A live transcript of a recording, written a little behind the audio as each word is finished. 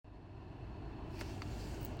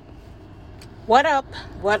What up?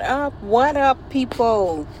 What up? What up,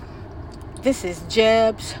 people? This is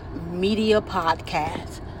Jeb's Media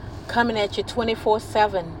Podcast coming at you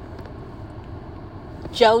 24/7.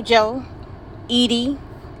 JoJo, Edie,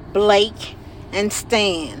 Blake, and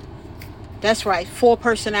Stan. That's right, 4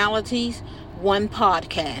 personalities, 1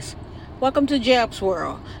 podcast. Welcome to Jeb's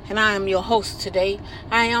World, and I am your host today.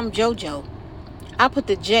 I am JoJo. I put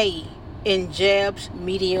the J in Jeb's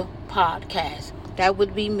Media Podcast. That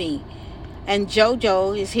would be me. And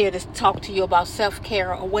JoJo is here to talk to you about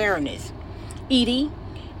self-care awareness. Edie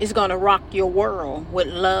is going to rock your world with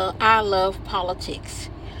love. I love politics.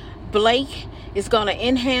 Blake is going to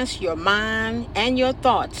enhance your mind and your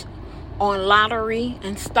thoughts on lottery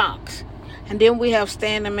and stocks. And then we have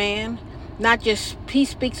Stan the Man. He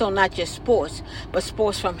speaks on not just sports, but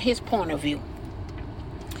sports from his point of view.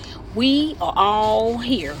 We are all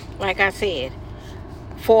here, like I said,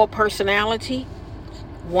 4 personality,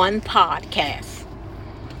 1 podcast.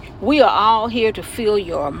 We are all here to fill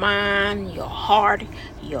your mind, your heart,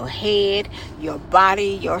 your head, your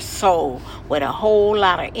body, your soul with a whole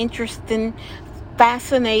lot of interesting,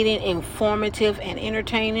 fascinating, informative, and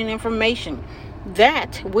entertaining information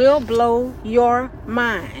that will blow your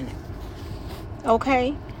mind.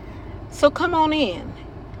 Okay? So come on in.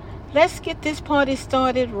 Let's get this party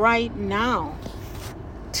started right now.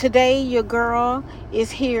 Today, your girl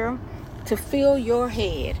is here to fill your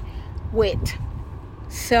head with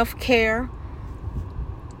self-care,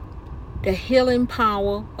 the healing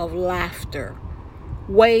power of laughter,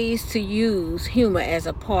 ways to use humor as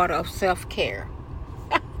a part of self-care.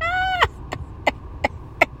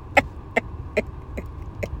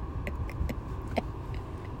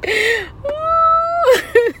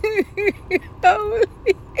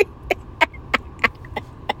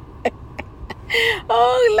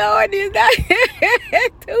 Oh Lord, is that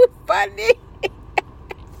too funny?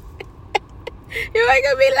 You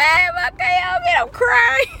making me laugh. Okay, I'm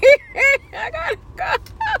crying. I gotta go.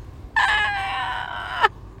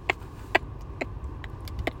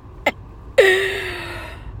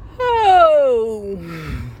 Oh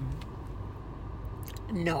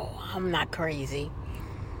no, I'm not crazy.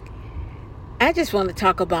 I just want to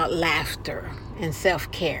talk about laughter and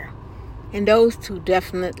self-care. And those two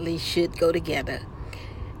definitely should go together.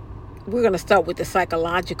 We're going to start with the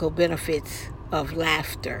psychological benefits of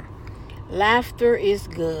laughter. Laughter is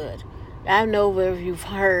good. I know if you've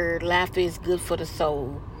heard, laughter is good for the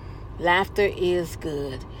soul. Laughter is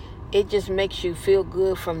good. It just makes you feel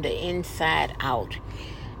good from the inside out.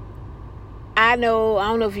 I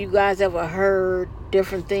don't know if you guys ever heard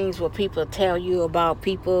different things where people tell you about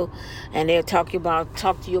people and they'll talk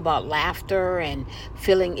to you about laughter and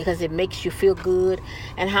feeling, because it makes you feel good,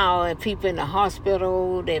 and how people in the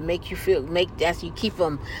hospital, they make you you keep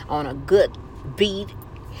them on a good beat.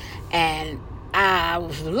 And I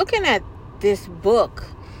was looking at this book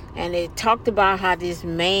and it talked about how this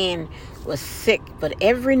man was sick, but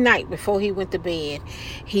every night before he went to bed,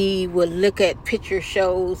 he would look at picture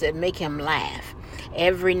shows that make him laugh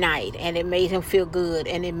every night, and it made him feel good,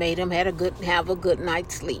 and it made him have a good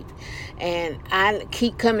night's sleep. And I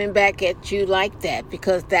keep coming back at you like that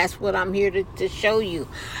because that's what I'm here to show you,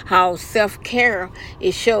 how self-care,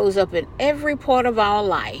 it shows up in every part of our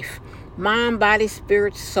life: mind, body,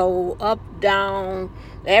 spirit, soul, up, down,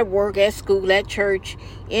 at work, at school, at church,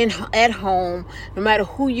 at home, no matter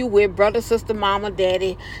who you with, brother, sister, mama,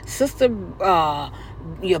 daddy, sister,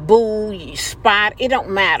 your boo, your spot. It don't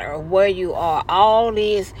matter where you are. All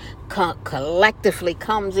this collectively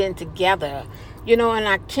comes in together, and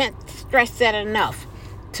I can't stress that enough,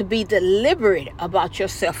 to be deliberate about your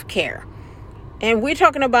self-care. And we're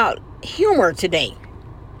talking about humor today,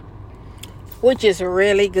 which is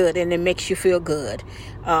really good, and it makes you feel good.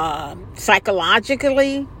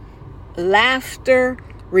 Psychologically, laughter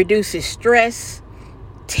reduces stress,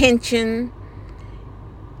 tension.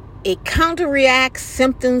 It counteracts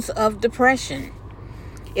symptoms of depression.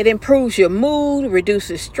 It improves your mood,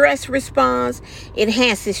 reduces stress response,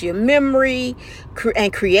 enhances your memory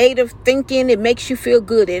and creative thinking. It makes you feel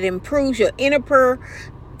good. It improves your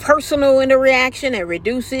personal interaction and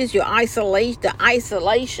reduces your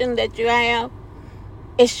isolation that you have.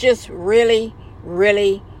 It's just really,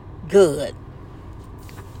 really good.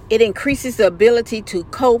 It increases the ability to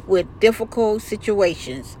cope with difficult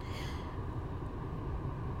situations.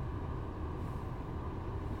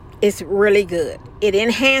 It's really good. It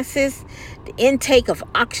enhances the intake of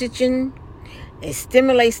oxygen. It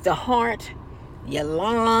stimulates the heart, your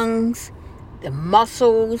lungs, the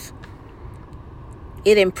muscles.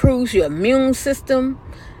 It improves your immune system.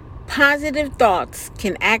 Positive thoughts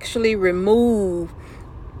can actually remove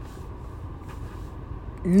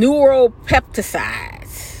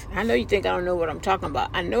neuropeptides. I know you think I don't know what I'm talking about.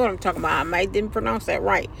 I know what I'm talking about. I might didn't pronounce that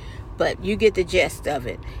right, but you get the gist of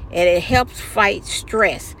it. And it helps fight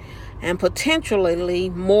stress and potentially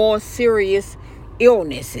more serious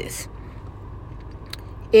illnesses.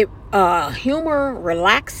 Humor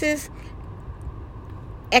relaxes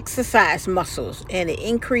exercise muscles and it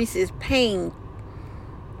increases pain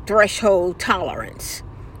threshold tolerance.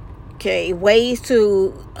 Okay, ways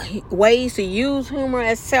to use humor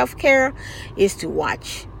as self-care is to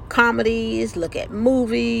watch comedies, look at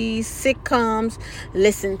movies, sitcoms,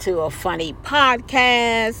 listen to a funny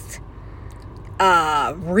podcast,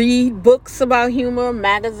 read books about humor,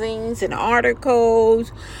 magazines and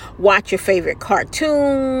articles, watch your favorite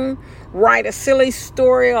cartoon, write a silly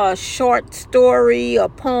story or a short story or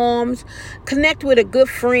poems, connect with a good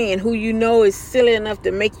friend who you know is silly enough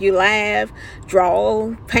to make you laugh,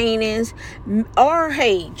 draw paintings, or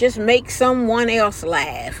hey, just make someone else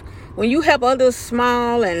laugh. When you help others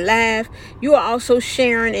smile and laugh, you are also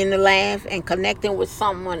sharing in the laugh and connecting with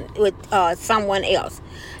someone else.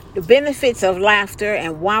 The benefits of laughter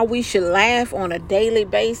and why we should laugh on a daily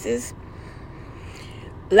basis.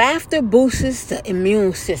 Laughter boosts the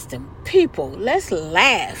immune system. People, let's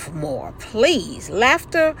laugh more, please.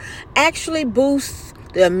 Laughter actually boosts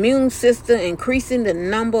the immune system, increasing the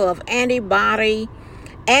number of antibody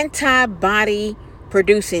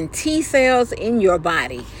producing T cells in your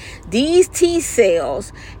body. These T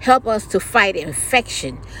cells help us to fight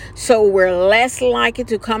infection, so we're less likely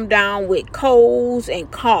to come down with colds and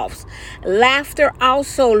coughs. Laughter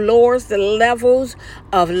also lowers the levels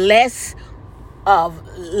of at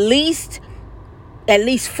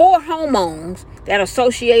least 4 hormones that are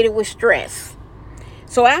associated with stress.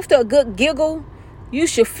 So after a good giggle, you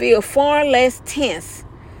should feel far less tense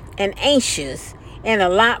and anxious and a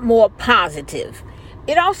lot more positive.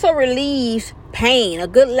 It also relieves pain. A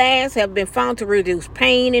good laugh has been found to reduce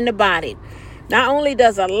pain in the body. Not only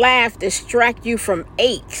does a laugh distract you from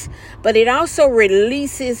aches, but it also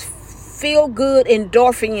releases feel-good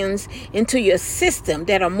endorphins into your system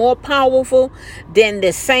that are more powerful than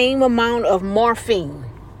the same amount of morphine.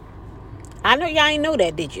 I know y'all ain't know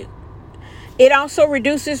that, did you? It also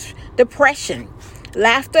reduces depression.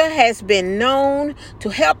 Laughter has been known to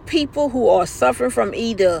help people who are suffering from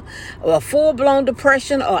either a full-blown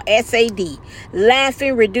depression or SAD.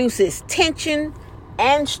 Laughing reduces tension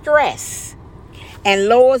and stress and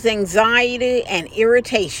lowers anxiety and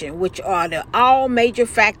irritation, which are all major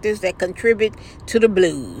factors that contribute to the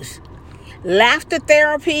blues. Laughter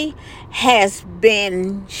therapy has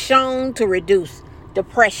been shown to reduce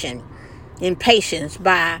depression in patients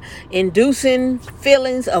by inducing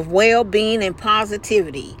feelings of well-being and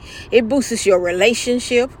positivity. It boosts your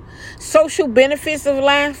relationship. Social benefits of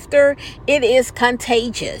laughter, it is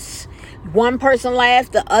contagious. One person laughs,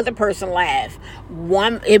 the other person laughs.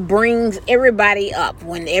 It brings everybody up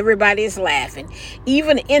when everybody is laughing.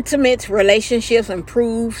 Even intimate relationships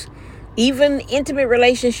improve with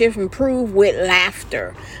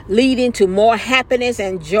laughter, leading to more happiness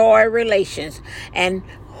and joy relations. And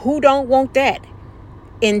who don't want that?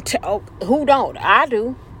 Who don't? I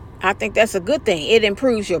do. I think that's a good thing. It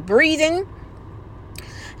improves your breathing.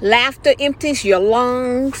 Laughter empties your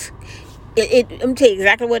lungs. Let me tell you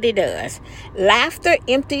exactly what it does. Laughter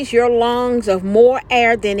empties your lungs of more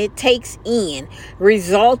air than it takes in,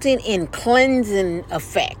 resulting in cleansing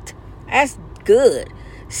effect. That's good.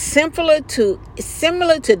 Similar to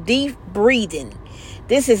deep breathing.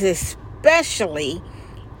 This is especially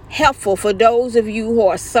helpful for those of you who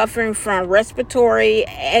are suffering from respiratory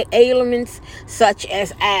ailments such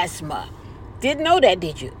as asthma. Didn't know that,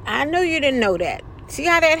 did you? I know you didn't know that. See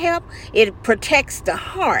how that helps? It protects the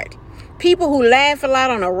heart. People who laugh a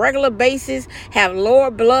lot on a regular basis have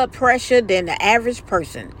lower blood pressure than the average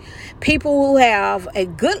person. People who have a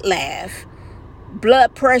good laugh,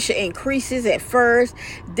 blood pressure increases at first,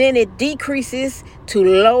 then it decreases to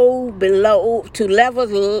levels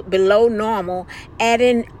below normal,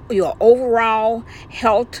 adding your overall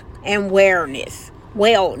health and wellness.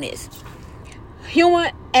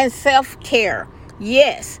 Humor and self-care.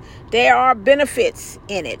 Yes, there are benefits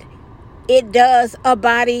in it. It does a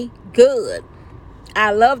body good.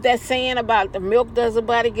 I love that saying about the milk does a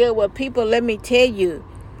body good. Well, people, let me tell you,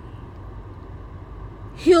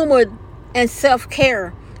 humor and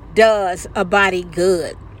self-care does a body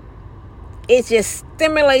good. It just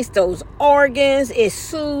stimulates those organs. It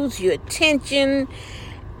soothes your tension.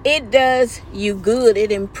 It does you good.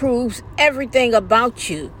 It improves everything about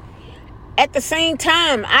you. At the same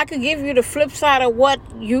time, I could give you the flip side of what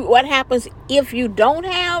happens if you don't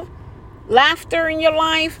have laughter in your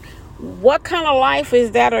life. What kind of life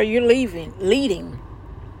is that are you leading?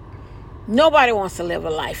 Nobody wants to live a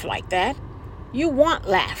life like that. You want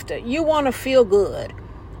laughter. You want to feel good.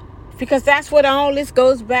 Because that's what all this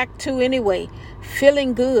goes back to anyway.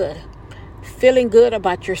 Feeling good. Feeling good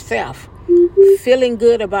about yourself. Feeling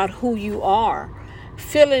good about who you are.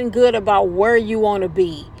 Feeling good about where you want to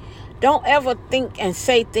be. Don't ever think and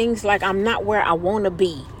say things like, I'm not where I want to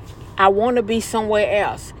be. I want to be somewhere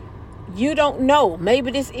else. You don't know.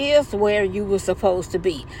 Maybe this is where you were supposed to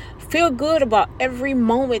be. Feel good about every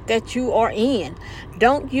moment that you are in.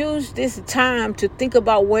 Don't use this time to think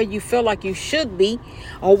about where you feel like you should be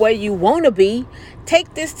or where you want to be.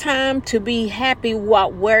 Take this time to be happy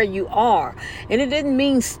about where you are. And it didn't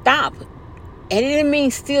mean stop. And it didn't mean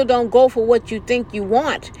still don't go for what you think you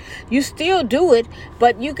want. You still do it,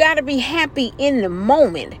 but you got to be happy in the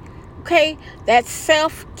moment. Okay? That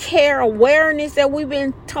self-care awareness that we've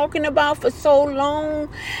been talking about for so long,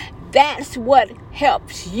 that's what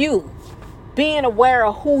helps you. Being aware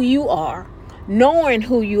of who you are, knowing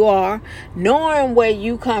who you are, knowing where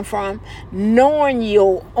you come from, knowing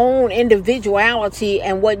your own individuality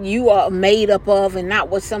and what you are made up of and not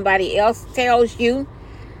what somebody else tells you.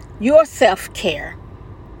 Your self-care.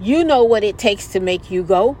 You know what it takes to make you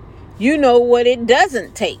go. You know what it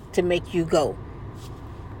doesn't take to make you go.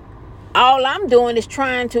 All I'm doing is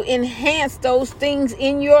trying to enhance those things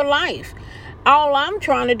in your life. All I'm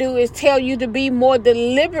trying to do is tell you to be more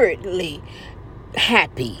deliberately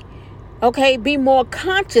happy. Okay? Be more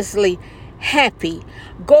consciously happy.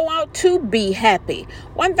 Go out to be happy.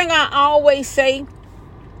 One thing I always say,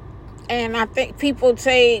 and I think people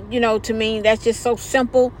say, to me, that's just so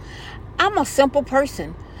simple. I'm a simple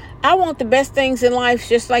person. I want the best things in life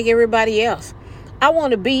just like everybody else. I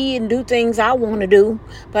want to be and do things I want to do,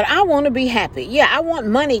 but I want to be happy. Yeah, I want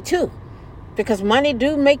money too, because money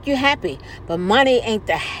do make you happy, but money ain't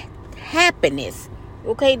the happiness.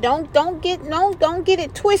 Okay, don't get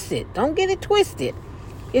it twisted. Don't get it twisted.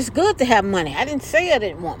 It's good to have money. I didn't say I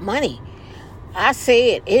didn't want money. I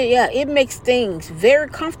said, it makes things very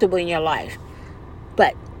comfortable in your life.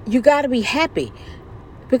 But you got to be happy.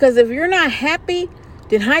 Because if you're not happy,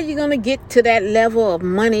 then how are you going to get to that level of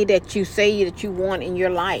money that you say that you want in your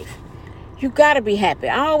life? You got to be happy.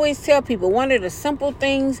 I always tell people one of the simple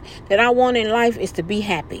things that I want in life is to be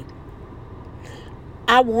happy.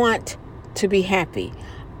 I want to be happy.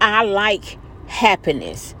 I like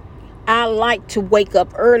happiness. I like to wake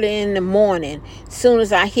up early in the morning. Soon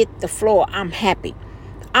as I hit the floor, I'm happy.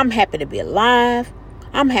 I'm happy to be alive.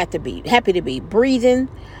 I'm happy to be breathing.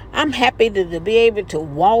 I'm happy to be able to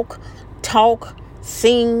walk, talk,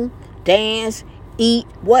 sing, dance, eat,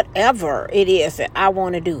 whatever it is that I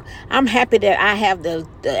want to do. I'm happy that I have the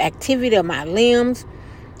activity of my limbs.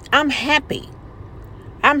 I'm happy.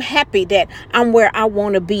 I'm happy that I'm where I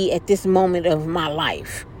want to be at this moment of my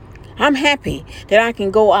life. I'm happy that I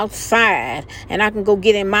can go outside and I can go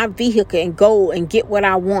get in my vehicle and go and get what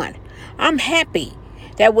I want. I'm happy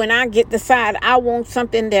that when I decide I want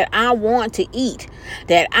something that I want to eat,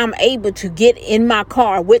 that I'm able to get in my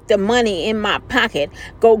car with the money in my pocket,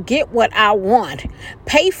 go get what I want,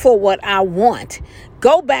 pay for what I want,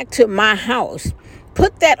 go back to my house,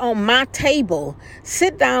 put that on my table,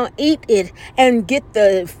 sit down, eat it, and get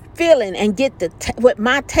the feeling and get with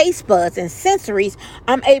my taste buds and sensories.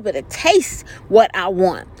 I'm able to taste what I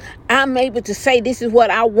want. I'm able to say this is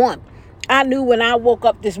what I want. I knew when I woke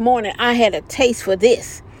up this morning I had a taste for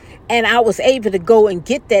this, and I was able to go and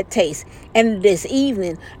get that taste. And this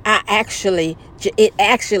evening it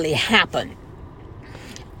actually happened.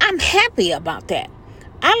 I'm happy about that.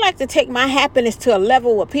 I like to take my happiness to a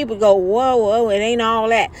level where people go, whoa, it ain't all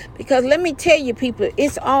that. Because let me tell you, people,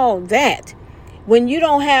 it's all that. When you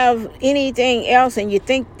don't have anything else and you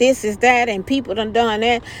think this is that and people done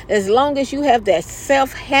that, as long as you have that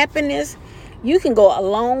self-happiness, you can go a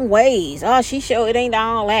long ways. Oh, she sure it ain't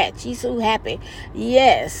all that. She's so happy.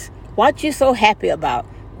 Yes. What you so happy about?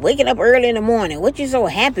 Waking up early in the morning. What you so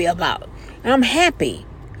happy about? I'm happy.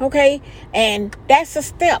 Okay? And that's a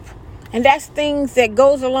step. And that's things that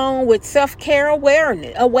goes along with self-care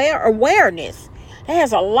awareness. That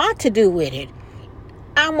has a lot to do with it.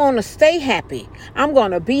 I'm going to stay happy. I'm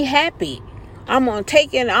going to be happy. I'm going to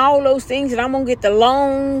take in all those things and I'm going to get the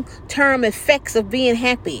long-term effects of being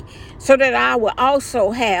happy so that I will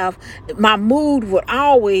also have, my mood would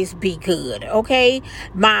always be good, okay?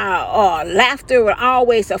 My laughter will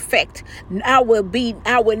always affect. I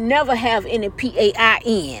would never have any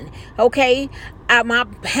pain, okay? My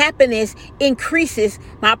happiness increases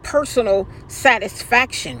my personal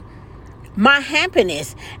satisfaction. My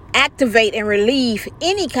happiness activate and relieve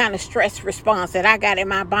any kind of stress response that I got in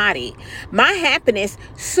my body. My happiness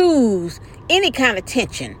soothes any kind of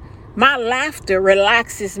tension. My laughter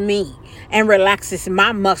relaxes me and relaxes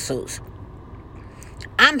my muscles.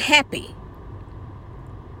 I'm happy.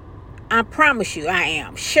 I promise you I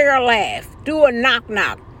am. Share a laugh. Do a knock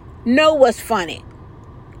knock. Know what's funny.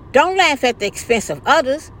 Don't laugh at the expense of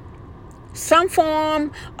others. Some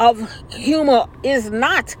form of humor is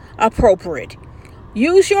not appropriate.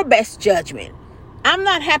 Use your best judgment. I'm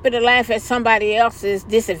not happy to laugh at somebody else's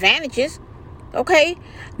disadvantages. Okay?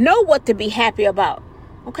 Know what to be happy about.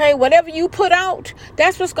 Okay? Whatever you put out,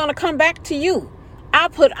 that's what's going to come back to you. I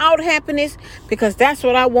put out happiness because that's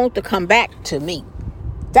what I want to come back to me.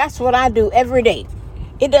 That's what I do every day.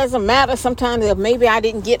 It doesn't matter sometimes if maybe I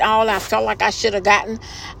didn't get all I felt like I should have gotten.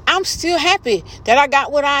 I'm still happy that I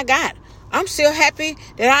got what I got. I'm still happy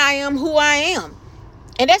that I am who I am.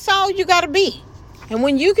 And that's all you got to be. And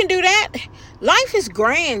when you can do that, life is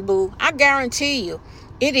grand, boo. I guarantee you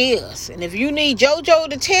it is. And if you need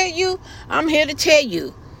JoJo to tell you, I'm here to tell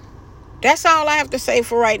you. That's all I have to say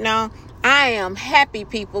for right now. I am happy,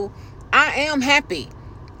 people. I am happy.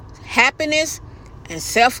 Happiness and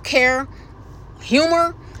self-care,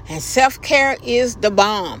 humor and self-care is the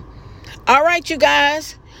bomb. All right, you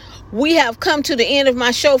guys. We have come to the end of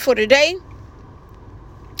my show for today.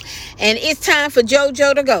 And it's time for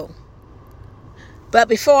JoJo to go. But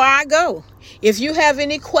before I go, if you have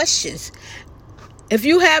any questions, if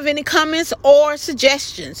you have any comments or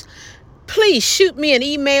suggestions, please shoot me an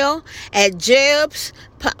email at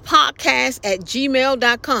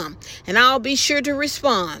jebspodcast@gmail.com and I'll be sure to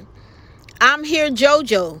respond. I'm here,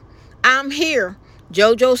 JoJo. I'm here.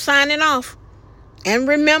 JoJo signing off. And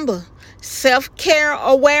remember, self-care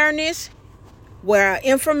awareness, where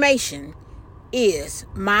information is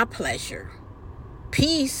my pleasure.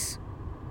 Peace.